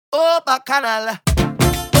Oh, bacchanal.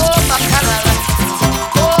 Oh, bacchanal.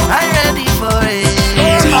 Oh, I'm ready for it.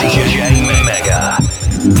 DJ Mega,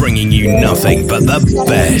 bringing you nothing but the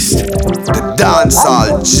best. The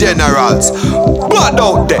dancehall generals, blood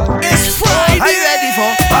out there. It's Friday. I'm ready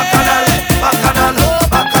for bacchanal, bacchanal,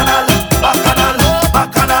 bacchanal, bacchanal,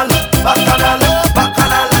 bacchanal, bacchanal,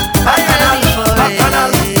 bacchanal. I'm ready for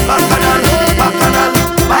bacchanal, bacchanal, bacchanal,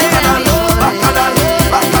 bacchanal, bacchanal,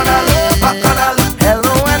 bacchanal, bacchanal.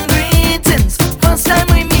 Hello and greetings. First time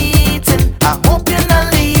we meeting. I hope you're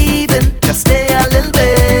not leaving. Just stay a little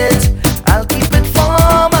bit. I'll keep it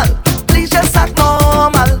formal. Please just act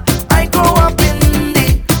normal. I grew up in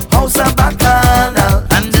the house of bacchanal,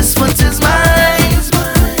 and this foot is mine.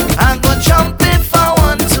 I'm gonna jump if I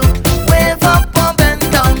want to. Wave up or bend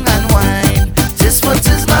down and whine. This foot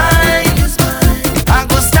is mine. I'm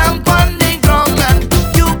gonna stamp on the ground and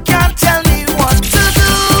you can't tell me what to do.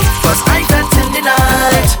 First I felt in the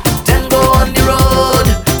night, then go on the road.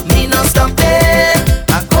 Me no stop there,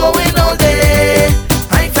 I'm going all day.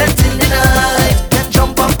 I felt in the night, then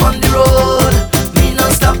jump up on the road. Me no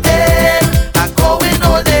stop there, I'm going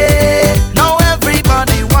all day. Now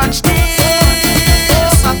everybody watch this.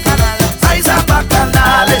 Eyes are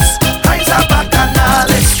bacchanales, eyes are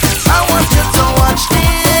bacchanales. I want you to watch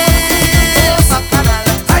this.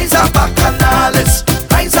 Eyes are bacchanales,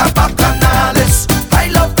 eyes are bacchanales. I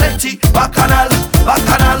love plenty bacchanal,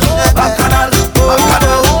 bacchanal, bacchanal,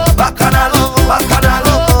 bacchanal, bacchanal, bacchanal,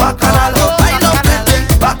 bacchanal. I love plenty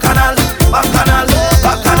bacchanal, bacchanal,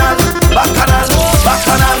 bacchanal, bacchanal,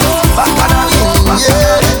 bacchanal, bacchanal, bacchanal.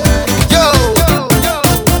 Yo,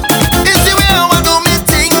 it's the way I want to me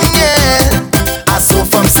thing, yeah. I saw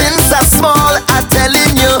from since I small, I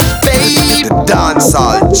telling you, babe, The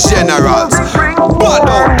dancehall generals, blood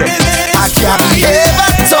out there. I can't behave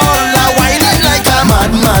at all. I whining like a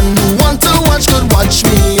madman. Who want to watch could watch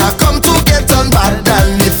me. I come to get on bad,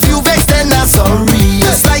 and if you vex then I'm sorry.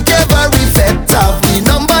 It's like every vet have the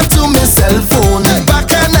number to my cell phone.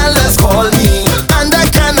 Bacchanals call me, and I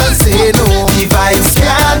cannot say no. The vibes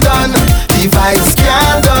can't done, the vibes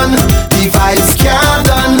can't done, the vibes can't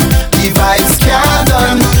done, the vibes can't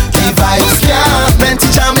done, the vibes can't. Plenty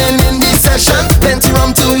jamming in the session, plenty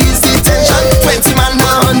rum to ease the tension. 20 man,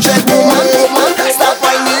 100 woman. Start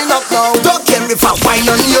whining up now. Don't care if I whine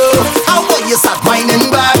on you. I want you start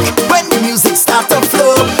whining back. When the music start to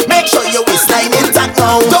flow, make sure your waistline intact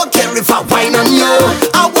now. Don't care if I whine on you.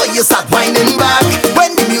 I want you start whining back.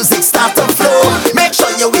 When the music start to flow, make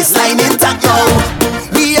sure your waistline intact now.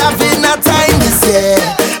 We having a time this year.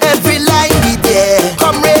 Every line we there.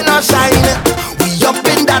 Come rain or shine, we up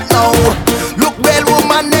in that now. Look well,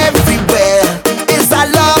 woman everywhere. It's a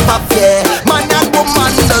love affair. Man and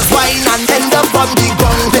woman does wine and end up on the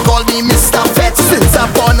ground. They call me Mr. Fett. Since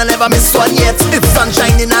I'm born I never miss one yet. It's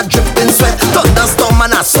sunshine in a dripping sweat, thunderstorm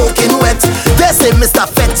and a soaking wet. They say Mr.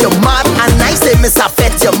 Fett you're mad, and I say Mr.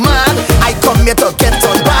 Fett you're mad. I come here to get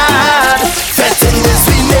on bad. Fetting is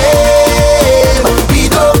we name.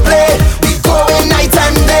 We don't play, we going night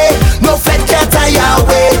and day. No Fett can't tie our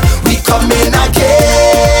way. We coming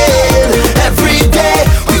again. Every day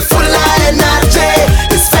we full of energy.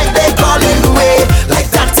 It's Fett they calling way. Like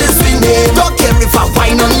that is we name. Don't care if I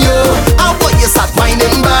whine on you. I want you start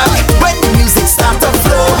whining back. When the music start to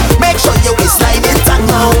flow, make sure your waistline intact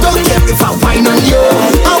now. Don't care if I whine on you.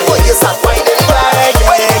 I want you start whining back.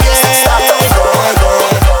 When the music start to flow.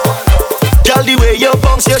 Girl, the way you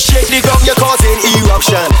bounce, you shake the ground, you're causing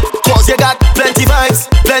eruption. Cause you got plenty vibes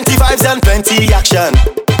and plenty action.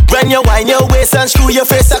 When you whine your waist and screw your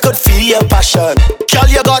face, I could feel your passion. Girl,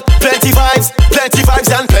 you got plenty vibes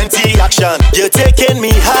and plenty action. You're taking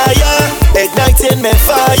me higher, igniting me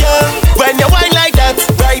fire. When you whine like that,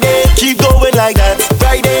 right in, keep going like that,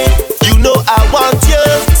 right in. You know I want you,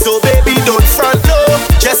 so baby don't front low.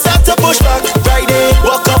 Just have to push back, right in.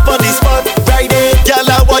 Walk up on the spot, right in. Girl,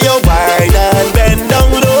 I want you whine and bend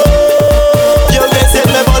down low. You're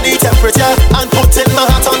raising my body temperature and putting my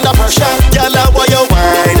heart under pressure. Girl, I want you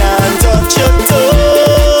whine and touch your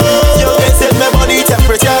toes. You're raising my body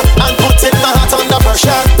temperature and putting my heart under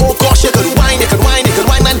pressure. Oh gosh, you could whine,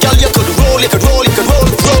 man. Girl, you could roll it.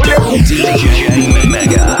 DJ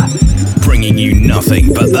Mega, bringing you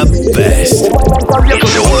nothing but the best.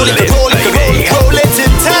 It's all lit, baby. Roll it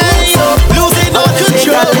in time, losing all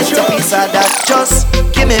control. Piece of that, just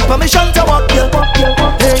give me permission to walk you.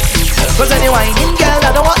 Hey. Cause when you whining, girl,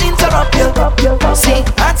 I don't want to interrupt you. See,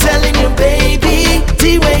 I'm telling you, baby,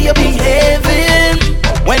 the way you're behaving.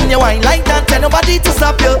 When you whine like that, tell nobody to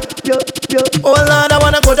stop you. Oh Lord, I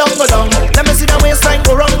wanna go down. Let me see the waistline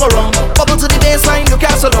go wrong. Bubble to the baseline, you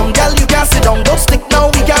can't sit down. Girl, you can't sit down. Don't stick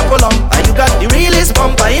now, we can't go long. And you got the realest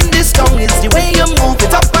bumper in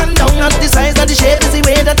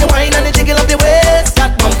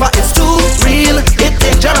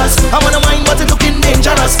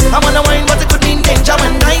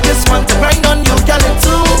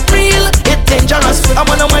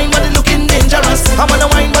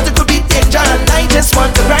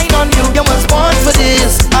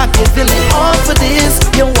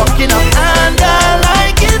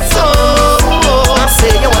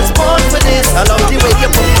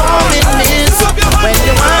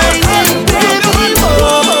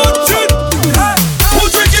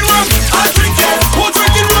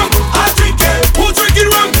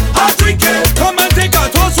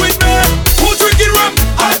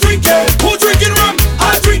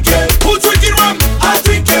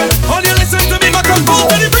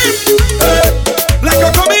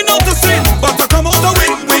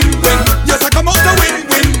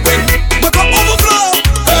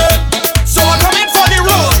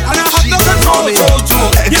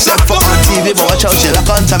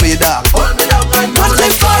watch me dog. Hold me down and 25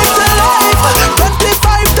 to life,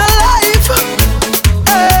 25 to life.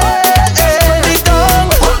 Hey,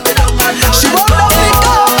 hold me down and she won't let me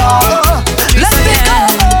go. Let me go.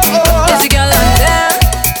 Is the girl on there?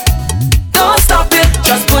 Don't stop it,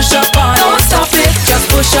 just push up on. Don't stop it, just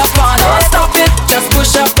push up on. Don't stop it, just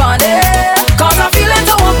push up on it. Cause I'm feeling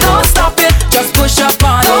the hook. Don't stop it, just push up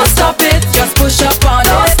on. Don't stop it, just push up on.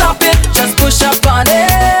 Don't stop it, just push up on it.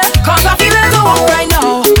 Cause I'm feeling the hook right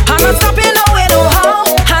now. I'm not stopping no way, no how.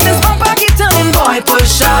 And this bumper keep telling boy,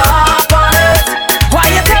 push up on it. Why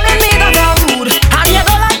you telling me that I'm rude? And you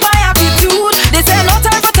don't like my attitude. This ain't no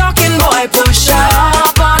time for talking, boy, push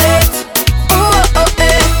up on it. Ooh, oh,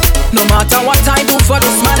 eh. No matter what I do for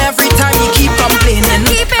this man, every time he keep complaining.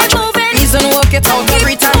 Keep it moving. Reason work it out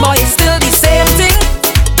every time, boy, it's still the same thing.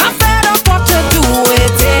 I'm fed up what you do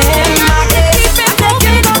with him. I can't take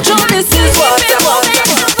control, this is what I want.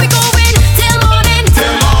 We going till morning,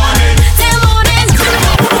 till morning, till morning.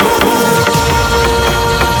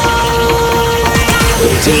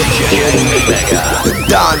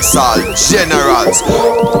 Dancehall generals.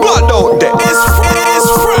 Blood out there. It's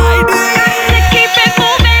Friday. Keep it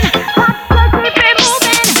moving, keep it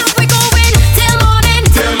moving. We going till morning,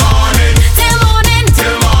 till morning, till morning,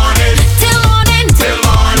 till morning, till morning, till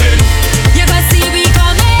morning. You gonna see we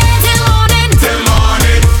coming till morning, till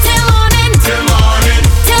morning, till morning, till morning,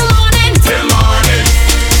 till morning, till morning.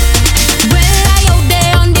 Well, I out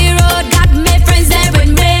there on the road, got my friends there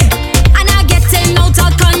with me, and I getting out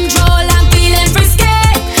of control. I'm feeling frisky,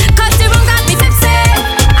 'cause the room got me tipsy,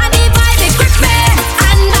 and the vibe it grip me,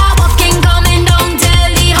 and I'm walking coming down till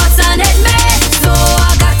the hot sun hit me. So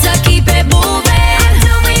I got to keep it moving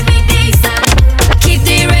until we be decent. Keep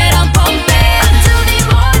the rhythm pumping until the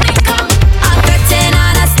morning come. I'm getting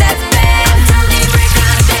on a step until the break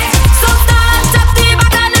of day. So start up the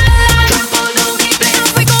bacchanal and jump all down the place.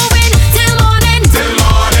 We going till morning, till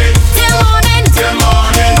morning, till morning, till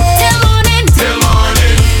morning, till morning, till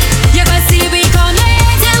morning. You gonna see we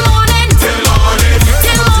coming till morning, till morning,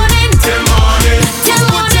 till morning, till morning, till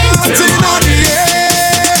morning. Party in the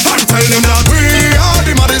air. And tell them that we are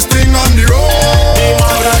the baddest thing on the road.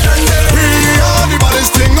 We are the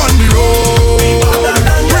baddest thing on the road.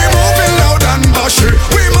 We moving loud and bashy.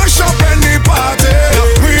 We mash up any party.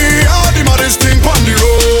 We are the baddest thing on the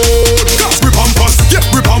road. 'Cause we pump us, yeah,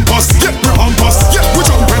 we pump us, yeah, we pump us, yeah. We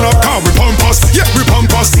jump in a car, we pump us, yeah, we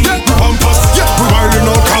pump us, yeah, we pump us, yeah. We wildin'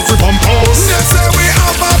 out 'cause we pump us. They say we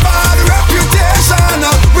have a bad reputation.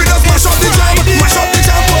 We just mash up the jam, mash up the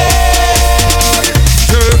jam, boy.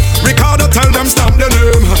 Yeah, Ricardo tell them stop the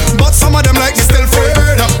name, but some of them like me still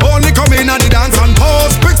afraid. Only come in at the dance and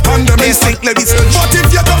pose. Quick pandemic instinct, let me say. But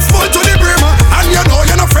if you just full to the brim, and you know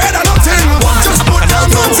you're not afraid of nothing, just put down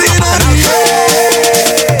nothing in the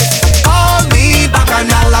air. Call me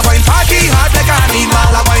bacchanal, I'm going party hard like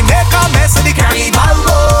animal. I'm going make a mess of the carnival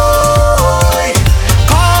boy.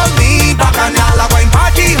 Call me bacchanal, I'm going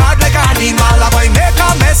party hard like animal. I'm going make a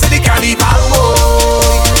mess of the carnival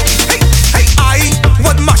boy. Hey, hey, I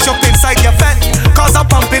would mash up inside your fat, 'cause I'm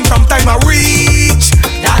pumping from time I reach.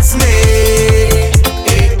 That's me.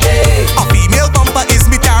 Hey, hey. A female bumper is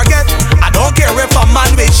me target. I don't care if a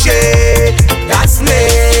man with shit. That's me.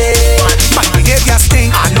 My behavior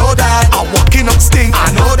stink, I know that. I'm walking up stink,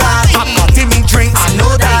 I know that. I'm cutting me drinks, I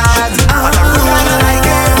know that. And I really like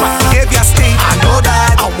it. My behavior stink, I know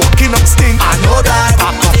that. I'm walking up stink, I know that.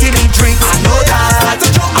 I'm cutting me drinks, I know that.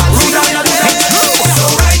 I'm rude and I so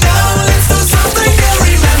right now, let's do something to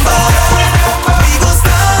remember. We go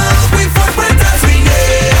start with footprint as we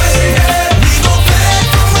need. We go play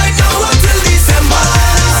from right now until December.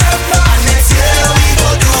 And next year we go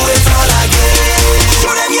do it all again.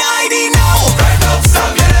 Show them your ID now. Right now,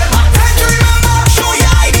 stop it. Time to remember. Show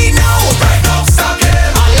your ID now. Right now, stop it.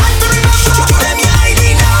 I like to remember. Show them your ID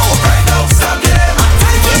now. Right now, stop it.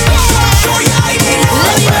 Time to remember. Show your ID now.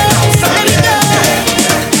 Right now, stop it.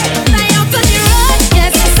 Fly out on the road,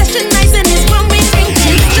 yes, session nice and it's when we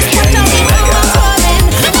drinking. Just watch out, we are falling.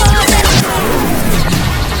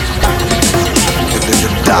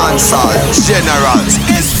 Dancehall generals.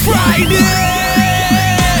 It's Friday.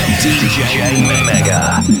 DJ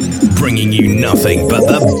Mega, bringing you nothing but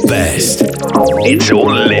the best. It's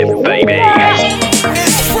all lit, baby.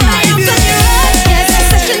 It's Friday. Yes,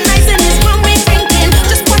 session nice and it's when we drinking.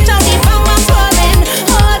 Just watch out, we are falling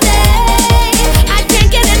all day. I can't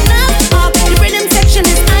get enough of the rhythm section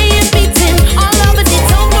is I am beating all over the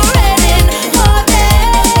town parading all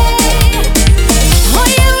day. Oh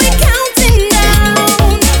yeah, we counting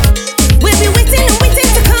down. We'll be waiting and waiting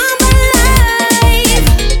to come alive.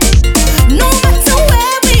 No matter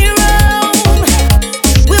where we roam,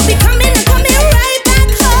 we'll be coming and coming right back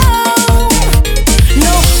home.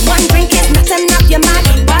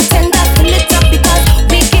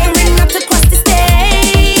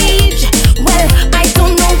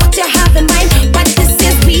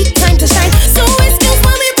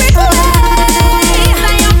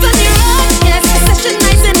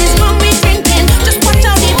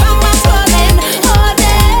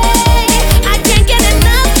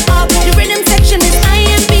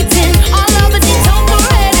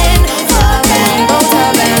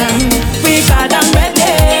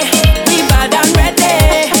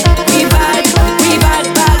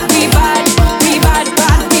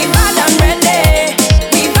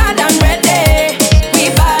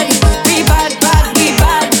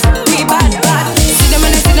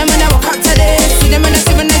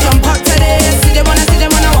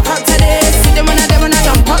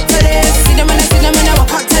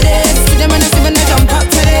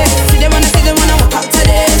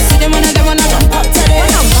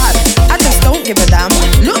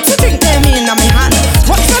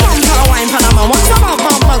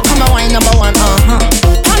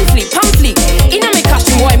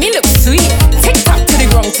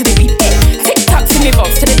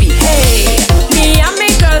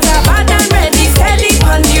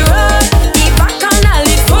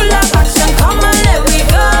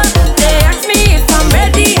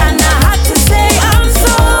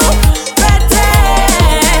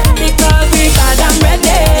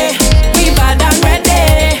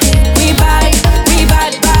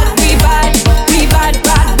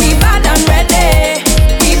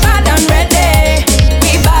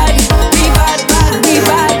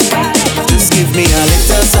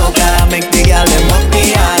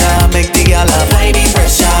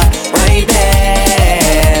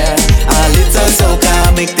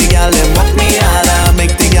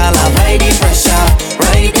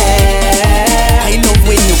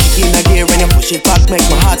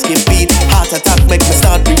 heart skip beat. Heart attack make me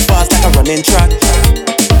start breathe fast like a running track.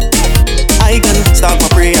 I can start my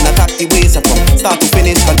pray and attack the ways I from start to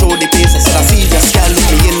finish, control the pace. I said I see just can't look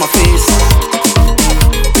me in my face.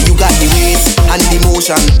 But you got the ways and the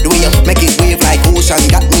motion, the way you make it wave like ocean.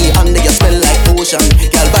 Got me under your spell like potion.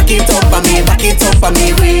 Girl, back it up for me,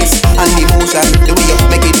 waist and the motion, the way you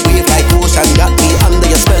make it wave like ocean. Got me under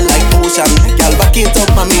your spell like potion. Girl, back it up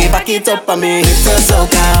for me. It's a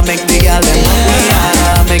soca, make the girl them what we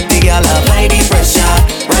are. Make the girl apply the pressure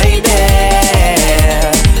right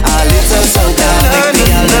there. A little soca, make the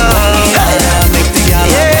girl them what we are. Make the girl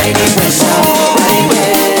apply the pressure right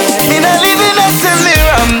there. Me not living until me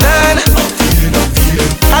I'm done,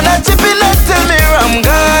 and not chipping until me I'm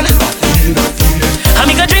gone. I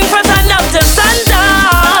make a drink from sun up to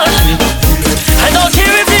sundown. I don't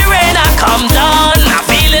care if the rain I come down.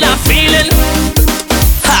 I'm feeling.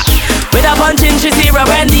 Ha! With a punch in Trisira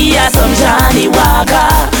Brandy or some Johnny Walker.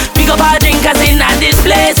 Pick up our drinkers in at this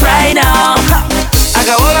place right now. Ha! I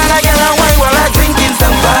got all of that girl and wine while I'm drinking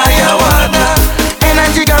some fire water.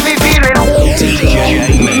 Energy got me feeling.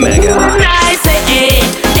 DJ Mega. Nice,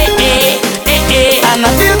 And I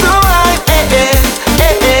feel so high,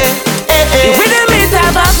 The rhythm is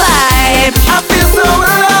have a vibe. I feel so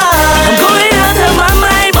alive. I'm going out of my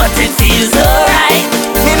mind, but it feels alright.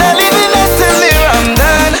 Me not living until me I'm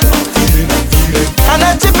done, and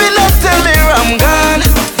not chipping until me I'm gone.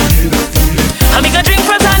 I make a drink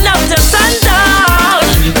from sun up to sundown.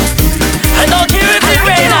 I don't care if the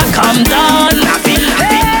rain I come down.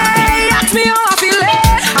 Hey, ask me how I feel.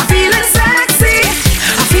 I'm feeling sexy.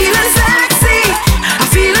 I'm feeling sexy. I'm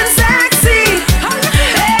feeling sexy.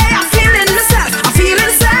 Hey, I'm feeling myself. I'm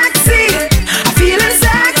feeling sexy. I'm feeling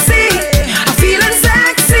sexy. I'm feeling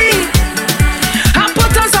sexy. I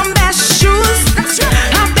put on some best shoes,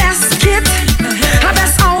 a best kit, a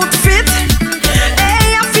best outfit.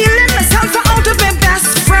 Hey, I'm feeling myself out of my best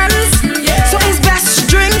friends. So it's best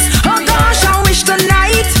drinks. Oh gosh, I wish the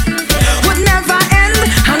night would never end.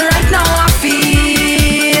 And right now I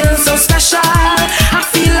feel so special. I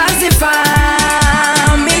feel as if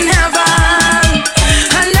I'm in heaven.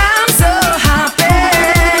 And I'm so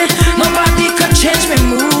happy. Nobody could change my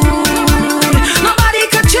mood. Nobody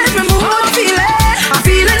could change my mood. I'm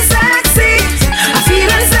feeling sexy. I'm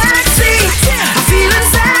feeling sexy. I'm feeling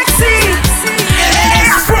sexy. Hey,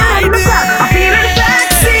 I'm feeling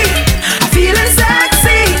sexy. I'm feeling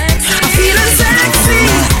sexy. I'm feeling sexy.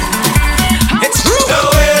 It's true. The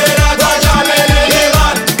way that I jam in the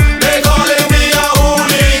van, they calling me a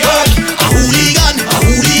hooligan. A hooligan, a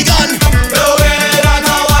hooligan. The way that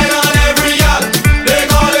I wine on every girl, they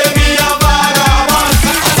calling me a vagabond.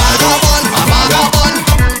 A vagabond.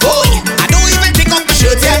 Boy, I don't even pick up my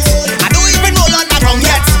shirt yet. I don't even roll on the ground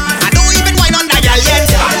yet. I don't even wine on the girl yet.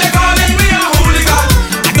 And they calling me a hooligan.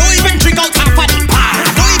 I don't even drink out half of the bar.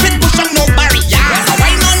 I don't even push on no barrier. I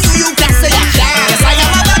wine on you, you can say a yes. I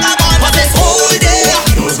am a vagabond, but it's whole day.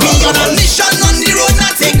 We on a mission on the road,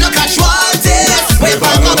 not take no casualties. With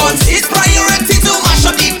vagabonds, it's priority to mash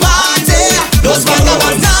up the party. Those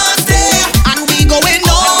vagabonds nasty, and we going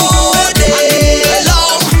all day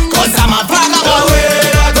long. 'Cause I'm a The vagabond. way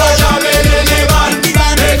that I jam in the van,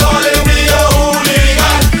 they calling me a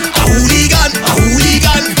hooligan. A hooligan, a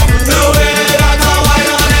hooligan. The way that I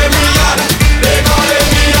wine on every girl, they calling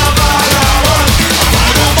me a vagabond.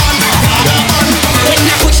 When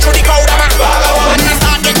I push through the crowd, and I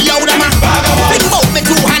start get loud, think about me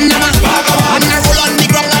two hand, and I roll on the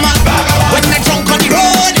ground, when I drunk on the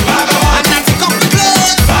road, and I take off the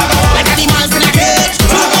clothes, like animals in a cage.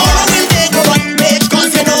 Tomorrow will they go on page,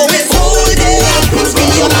 'cause you know it's whole day.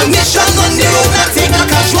 We on a mission on the road, not take no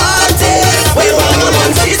casualties. We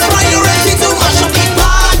vagabonds, it's priority to mash up the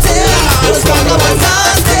party. Those vagabonds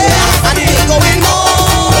nasty, and they going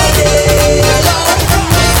all day long.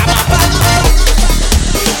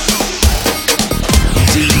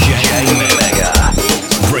 DJ Mega.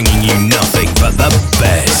 Bringing you nothing but the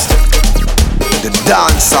best. The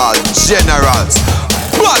dancehall generals.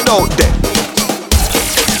 Blood out there.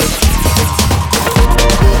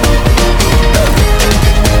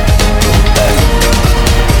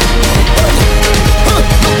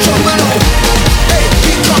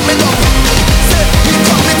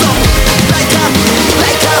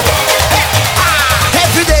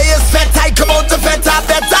 Every day is sweat, I come out to better,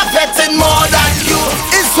 betting more than you.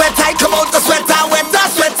 It's sweat, I come out to sweater, wetter,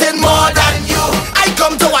 sweating more than you. I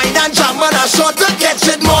come to wine and jam and I sure to catch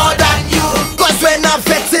it more than you. 'Cause when I'm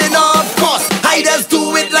fetting, of course,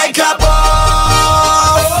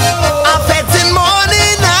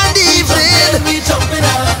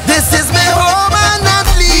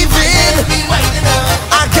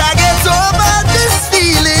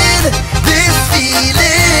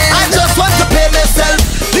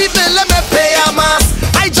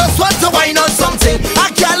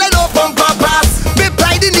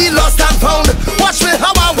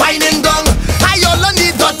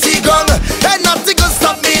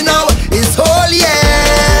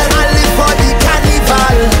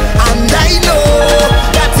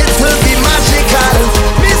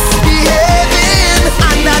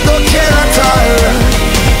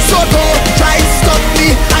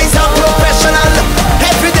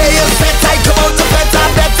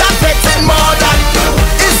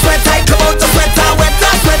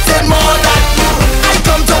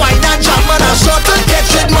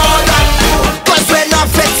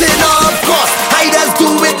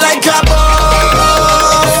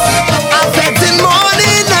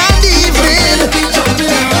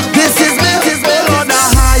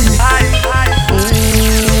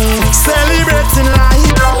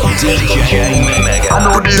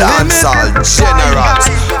 Dancehall generals.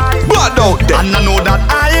 Bad out there. And I know that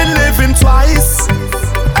I ain't living twice.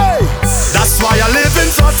 Hey. That's why I living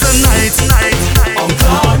for tonight. On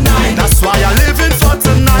cloud nine. That's why I living for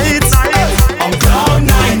tonight. On cloud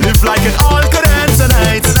nine. Live like it all could end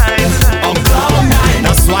tonight. On cloud nine.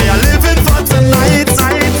 That's why I living for tonight.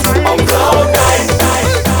 On cloud nine.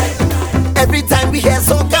 Every time we hear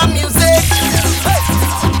soca music,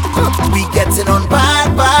 we getting on bad,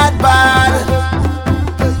 bad, bad.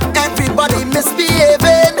 Everybody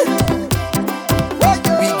misbehaving.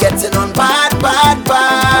 We getting on bad, bad,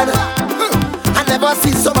 bad. I never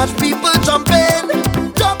see so much people jumping.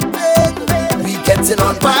 We getting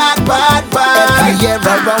on bad, bad, bad. Every year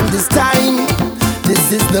around this time,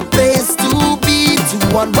 this is the place to be, to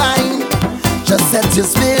unwind. Just set your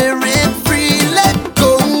spirit free, let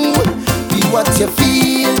go. Be what you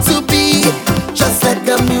feel to be. Just let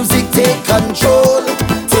the music take control.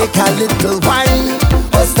 Take a little wine,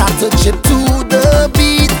 or start to chip to the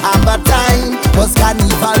beat. Have a time, 'cause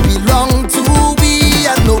carnival belong to we,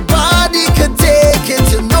 and nobody could take it.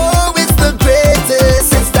 You know it's the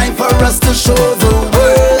greatest. It's time for us to show the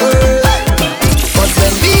world. 'Cause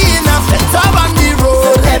when we in a center on the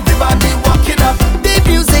road, everybody walking up. The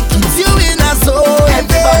music keeps you in a zone.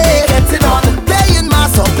 Everybody getting on, playing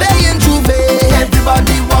mass or playing juve.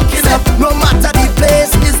 Everybody walking up, no matter the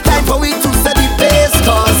place. It's time for we to set the pace.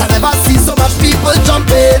 'Cause I never see so much people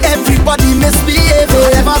jumping. Everybody misbehaving.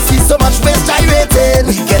 I never see so much waist gyrating.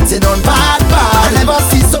 We getting on bad, bad. I never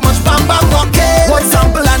see so much bam bam walking. One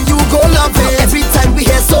sample and you go love it. Every time we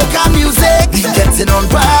hear soca music, we getting on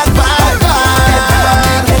bad, bad, bad.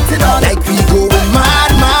 Everybody getting on like we going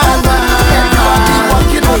mad, mad, mad. Everybody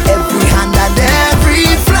walking on every hand and every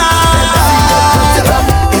fly.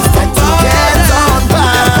 It's time to get on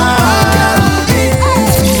bad.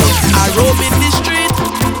 I roam in the street,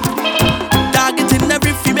 targeting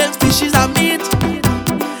every female species I meet.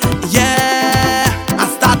 Yeah, I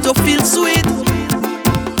start to feel sweet,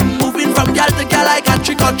 moving from girl to girl like a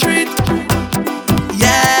trick or treat.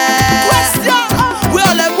 Yeah, where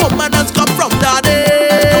all them woman has come from, daddy?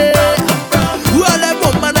 Where all them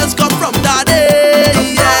woman has come from, daddy?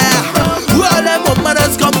 Yeah, where all them woman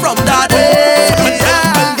has come from, daddy? Yeah,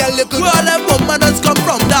 where all them woman has come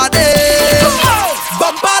from, daddy?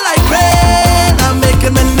 Bumper like rain, I'm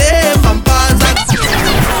making my name bumpers and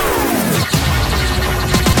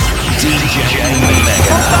DJ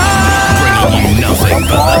Mega, bringing you nothing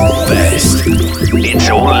but the best. It's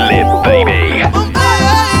all lit, baby.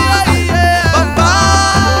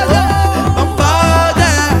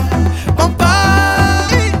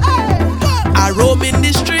 I roam in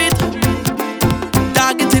the street,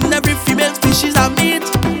 targeting every female species I meet.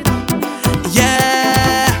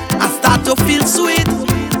 Yeah, I start to feel sweet,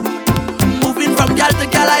 moving from girl to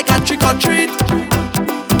girl like a trick or treat.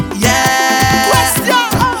 Yeah,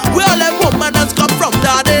 where all them woman has come from,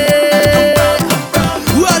 daddy?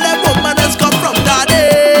 Where all them woman has come from, daddy?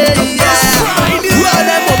 Yeah, where all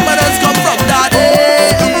them woman has come from, daddy?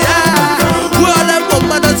 Yeah, where all them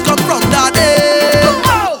woman has come from, daddy?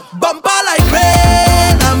 Bumper like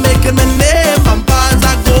rain, I'm making my name bumpers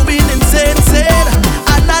are going insane, insane,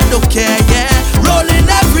 and I don't care, yeah. Rolling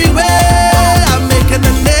everywhere, I'm making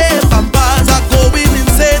my name bumpers are going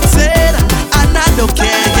insane, insane, and I don't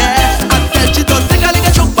care, yeah. I tell you don't take a look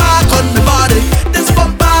at your back on my body. This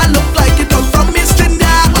bumper look like it come from East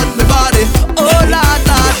India on my body. Oh Lord,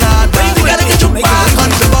 Lord, Lord, take a look at your back on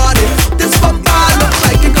my body. This bumper look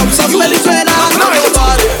like it comes from Venezuela on my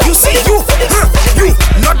body. You see, you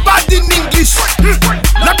not bad in English,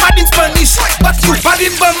 not bad in Spanish, but you bad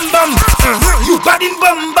in bum bum. You bad in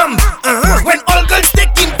bum bum. When all girls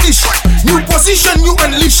take English, new position you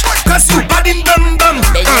unleash. 'Cause you bad in bum bum.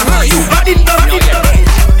 You bad in bum bum.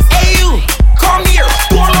 Hey you, come here,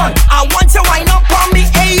 go on. I want you wind up on me.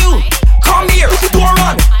 Hey you, come here, go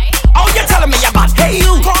on. Oh, you telling me about? Hey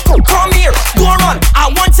you, come here, go on. I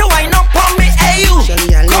want you wind up on me. Hey you,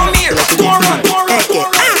 come here, go on.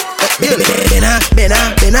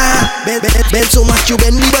 Bend so much you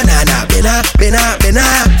bend the banana.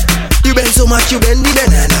 You bend so much you bend the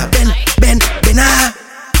banana. Bend.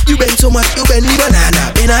 You bend so much you bend the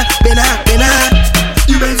banana.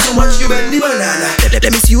 You bend so much you bend the banana.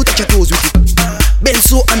 Let me see you touch your toes with it. Bend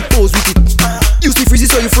so and pose with it. You see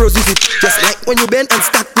freezes so you froze with it. Just like when you bend and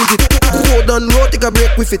stack with it. Roll down roll, take a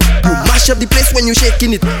break with it. You mash up the place when you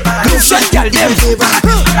shaking it. Go shut girl them. When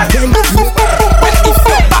if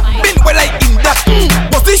you back bend well I in that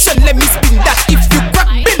position, let me spin that. If you crack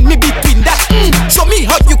bend me between that. Show me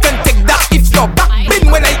how you can take that. If your back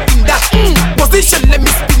bend when I in that position, let me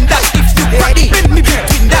spin that. If you crack bend me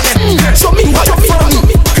between that. Show me how you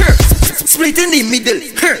split in the middle.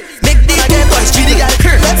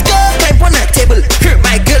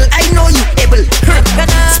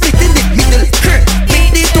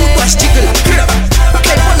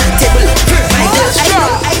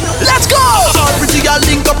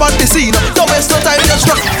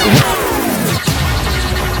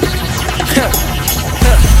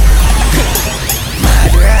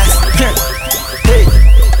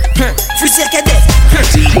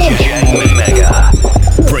 DJ Mega,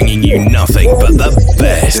 bringing you nothing but the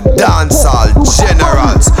best. The dancehall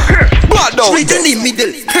generals. Straight in the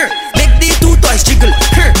middle. Make the two toys jiggle.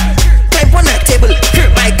 Climb on a table.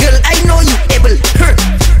 My girl, I know you able.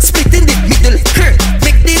 Split in the middle.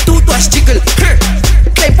 Make the two toys jiggle.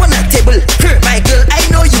 Climb on a table. My girl, I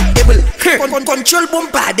know you able. Control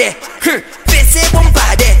bombade. Face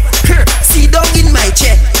bombade. Sit down in my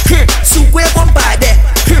chair. Sukwe bombade.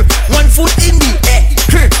 One foot in the air.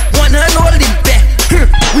 One hand holding back.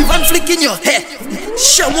 We one flick in your hair.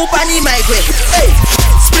 Shamu pani my way. Hey,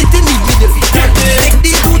 split in the middle. Make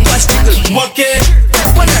the two toys jiggle. Walk it.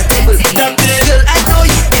 On a table. Girl, I know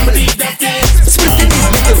you able. Split in the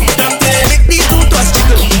middle. Make the two toys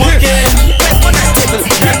jiggle. Walk it. On a table.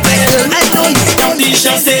 My girl, I know you able.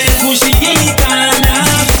 Tisha says pushy in Ghana.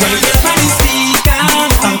 When you get on the speaker,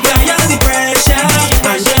 apply all the pressure,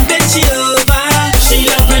 and then bend she over. She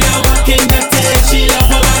love when I walk in the tape. She love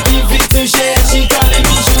how I give it to share. She calling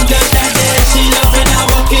me sugar daddy. She love when I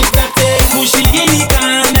walk in the tape. Pushy in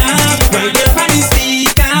Ghana. When you get on the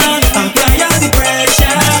speaker, apply all the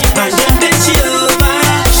pressure, and then bend she over.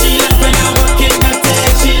 She love when I walk in the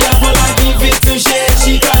tape. She love how I give it to share.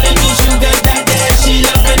 She calling me sugar daddy. She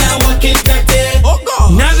love when I walk in the tape.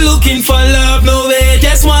 Not looking for love, no way.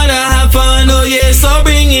 Just wanna have fun, oh yeah. So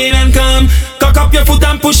bring it and come. Cock up your foot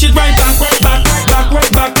and push it right back, back,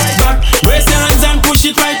 back, back, back. Raise your hands and push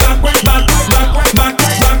it right back, back, back, back,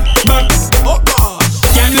 back.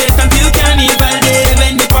 Can't wait until carnival day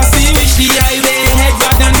when the posse reach the highway. Head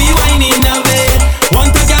back and be whining away.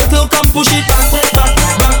 Want a girl to come push it back, back,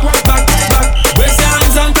 back, back, back. Raise your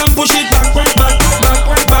hands and come push it back, back, back,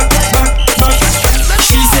 back, back.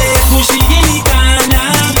 She said push it in the corner.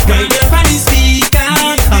 Girl, you're on the speaker.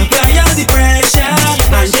 Apply all the pressure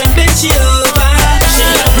and then bend she over. She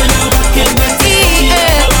love when I walk in the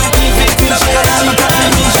tea.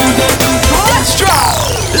 Let's try.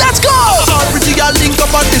 Let's go. All pretty girl link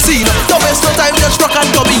up on the scene. Don't waste no time, just rock and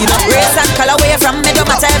come in. Race and color where you from, it don't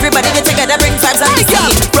matter. Everybody get together, bring vibes on the Girl,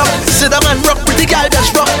 scene. rock, sit down and rock, pretty girl,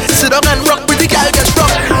 just rock. Sit down and rock, pretty girl, just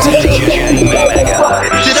rock. DJ Mega.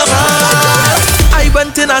 Sit down. I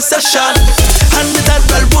went in a session and with that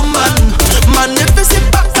girl woman. Man, if you see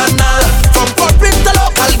bacchanal from corporate to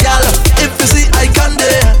local girl, if you see I can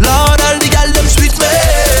there, Lord, all the girl them sweet me,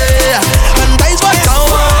 and that is what I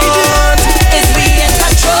want. Is we in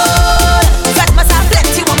control? That must have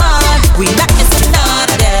plenty woman. We not missing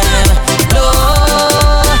none of them. No,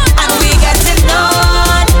 and we getting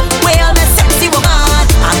none. Well, the sexy woman,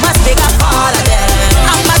 I must pick up all of them.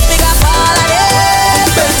 I must pick up all of them.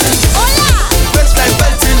 Belting, Hola, waistline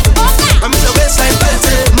belting, I'm in the waistline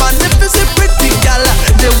belting. Man, if you see pretty girl,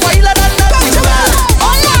 they wilder than that animal.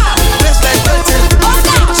 hola, Waistline belting,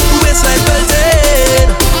 waistline belting,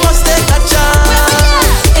 must take a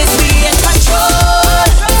chance. is we in control?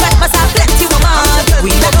 That must have plenty woman.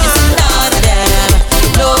 We not missing none of them.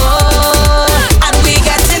 No, and we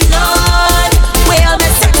getting none. Well, the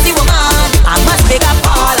sexy woman, I must pick up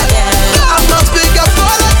all of them. I must pick up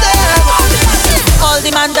all of them. All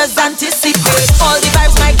the man does anticipate. All the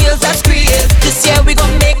vibes my girls just create. This year we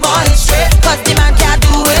gon' make more history. Cause the man can't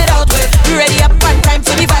do without it. We ready up on time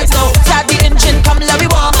for the vibes now. Start the engine, come let me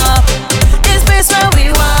warm up. It's place where we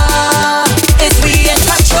want. It's we in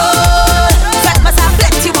control. That must have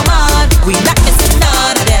plenty woman. We not missing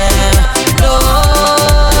none of them. No,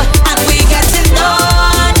 and we getting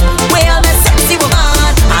none. Well, the sexy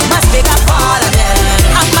woman, I must pick up all of them.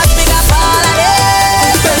 I must pick up all of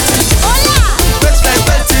them. Hola. Waistline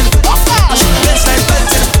belting, waistline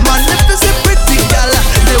belting. Man, if you see pretty girl,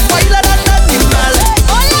 they wilder than that animal.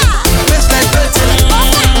 Waistline belting,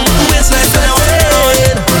 waistline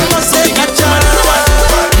belting, must take a chance.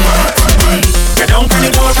 Get down from the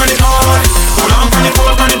pole, from the pole. Hold on from the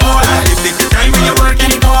pole, from the pole. If the time when you work in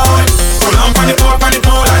the pole. Hold on from the pole, from the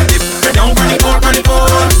pole. Get down from the pole, from the pole.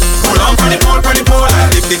 Hold on from the pole, from the pole.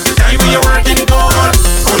 If the time when you work in the pole.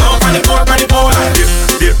 Hold on from the pole, from the pole. Dip,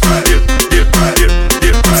 dip, dip, dip, dip,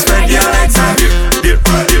 dip. Spend your legs and dip, dip,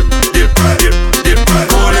 dip, dip, dip, dip.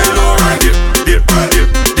 Go down low and dip, dip, dip,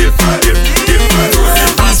 dip, dip, dip.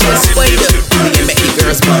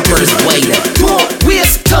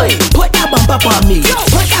 Waste time, put that bump up on me.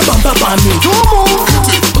 Put that bump up on me. Don't move.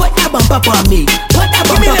 Put that bump up on me. Put that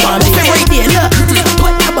bump up on me. Right there, look.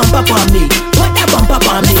 Put that bump up on me. Put that bump up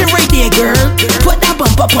on me. Right there, girl. Put that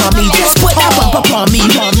bump up on me. Just put that bump up on me.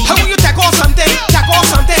 How will you take off something? Take off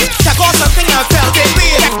something. Take off something and felt it.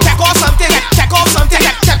 Take off something. Take off something.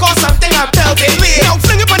 Take off something and felt it. Now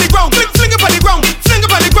fling it on the ground. Fling it on the ground. Fling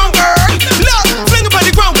it on the ground, girl. Look, fling it on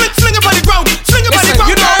the ground. Fling it on the ground. Fling it on the ground.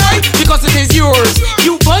 You know why? Because it is yours.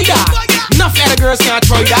 You buy that. Enough other girls can can't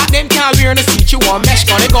try that. Them can't wear the seat you want mesh.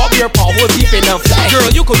 Gonna got your power deep in the flesh. Girl,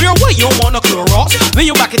 you can wear what you want to Clorox. When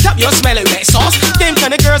you back it up, you smell it wet sauce. Them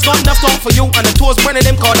kind of girls got enough talk for you, and the toes burning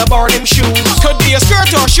them call the bar them shoes. Could be a skirt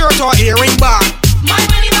or shirt or earring bar. My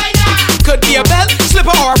money by that. Could be a belt,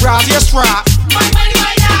 slipper or brassiere strap. My money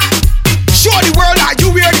by that. Show the world that you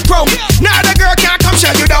wear the crown. Now the girl can't come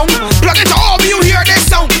shut you down. Plug it to all of you hear this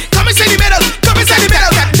sound. Come and say the middle, come and say the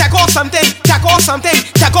middle. Take off something, take off something,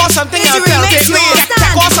 take off something. I felt it clean.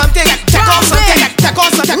 Take off something, take off something, take off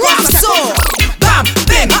something, take off something. Bam,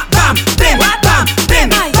 bim, bam, bim, bam, bim,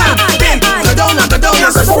 bam, bim. Go down,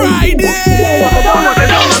 it's Friday. Go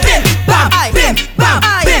down, bim, bam, bim, bam,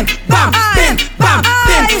 bim, bam, bim, bam,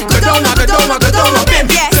 bim. Go down, bim. Go down.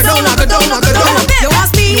 You want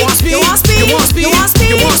speed? You want speed? You want speed? You want speed? You want speed?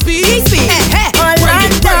 You want speed? Speed.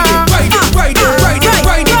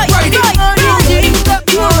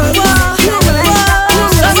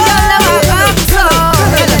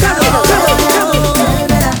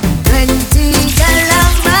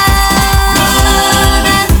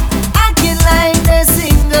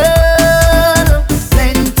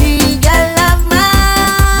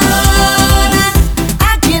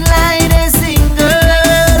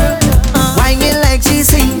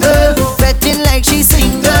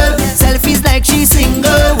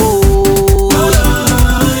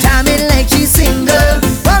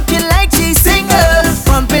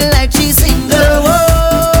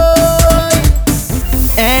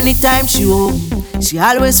 Anytime she home, she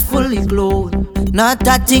always fully clothed, not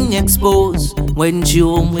that thing exposed when she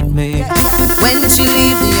home with me. When she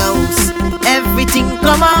leave the house, everything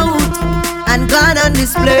come out and gone on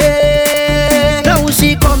display. Now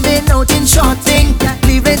she coming out in short thing,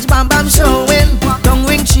 cleavage bam bam showing, tongue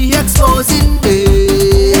ring she exposing.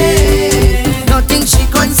 Nothing she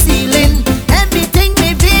concealing, everything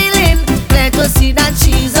revealing. Glad to see that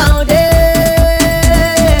she's out there.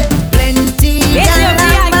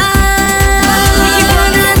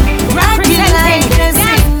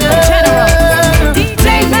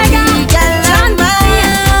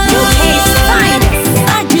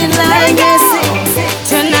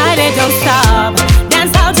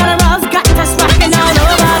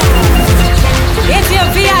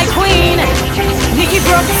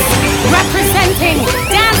 Representing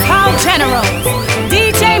Dancehall General,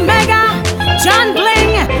 DJ Mega, John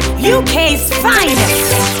Bling, UK's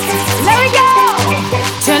finest. There we go.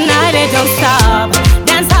 Tonight it don't stop.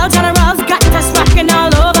 Dancehall General's got us rocking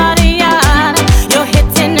all over the yard. You're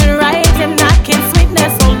hitting it right and knocking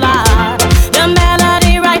sweetness so loud. The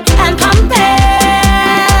melody right and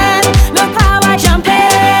pumping. Look how I jump in.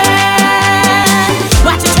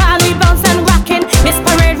 Watch the trolley bounce and rocking. This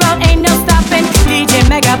parade road ain't no stopping. DJ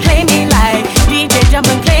Mega play me like, DJ jump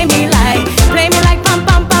and play me like pum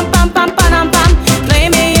pum pum pum pum pum pum. Play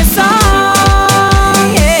me a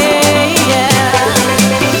song, yeah,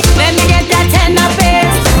 yeah. Let me get that tenor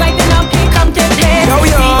bass, like the numpy come to play.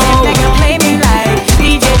 DJ Mega play me like,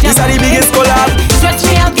 DJ jump and play me like. Stretch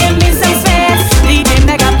me out, give me some space. DJ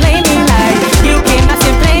Mega play me like, UK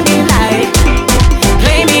massive play me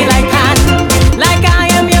like pan, like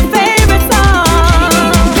I am your favorite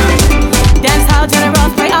song. Dancehall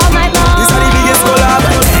Generals play all night long.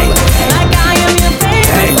 Like I am your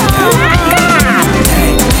favorite song.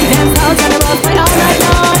 Dancehall Generals play all night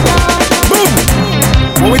long.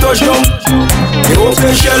 When we touch down, the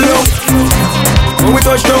open shell down. When we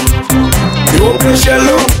touch down, the open shell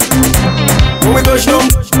down. When we touch down,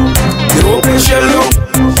 the open shell down.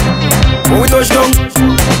 When we touch down,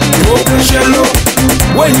 the open shell down.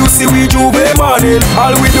 When you see we Juve morning,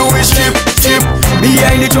 all we do is chip.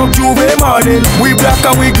 Behind the truck Juve morning, we black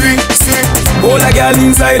and we green. See, all a girl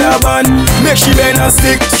inside a van, make she bend and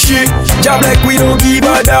stick. She job like we don't give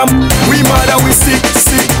a damn. We mad and we sick.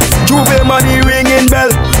 Juve money ringing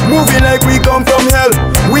bell, moving like we come from hell.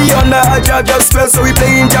 We under a jab spell, so we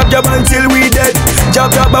playing jab until we dead.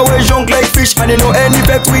 Jab away junk like fish, and you know any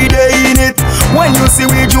effect we dey in it. When you see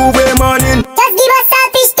we Juve morning, Just give us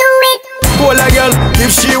selfish to it. pull a girl, if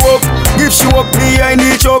she walk behind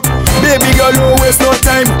the truck. Baby girl, no waste no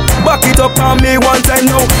time. Back it up on me one time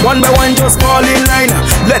now. One by one, just fall in line.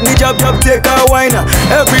 Let the jab take a wine.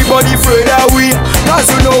 Everybody afraid that we, cause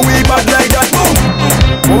you know we bad like that. Boom.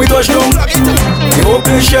 When we touch down, the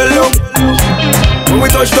open shell down. When we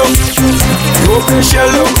touch down, the open shell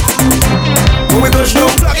down. When we touch down,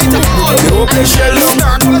 the open shell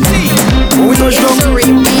down. When we touch down,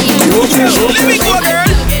 the open shell down.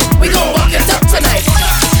 We gon' walk it up tonight.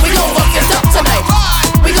 We gon' walk it up tonight.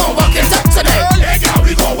 We gon' walk it up tonight.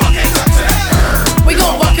 We gon' walk it up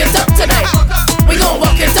tonight. We gon'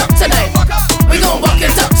 walk it up tonight. We gon' walk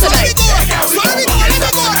it up tonight. We gon' walk it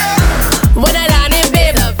up tonight. When I land in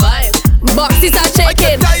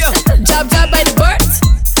working.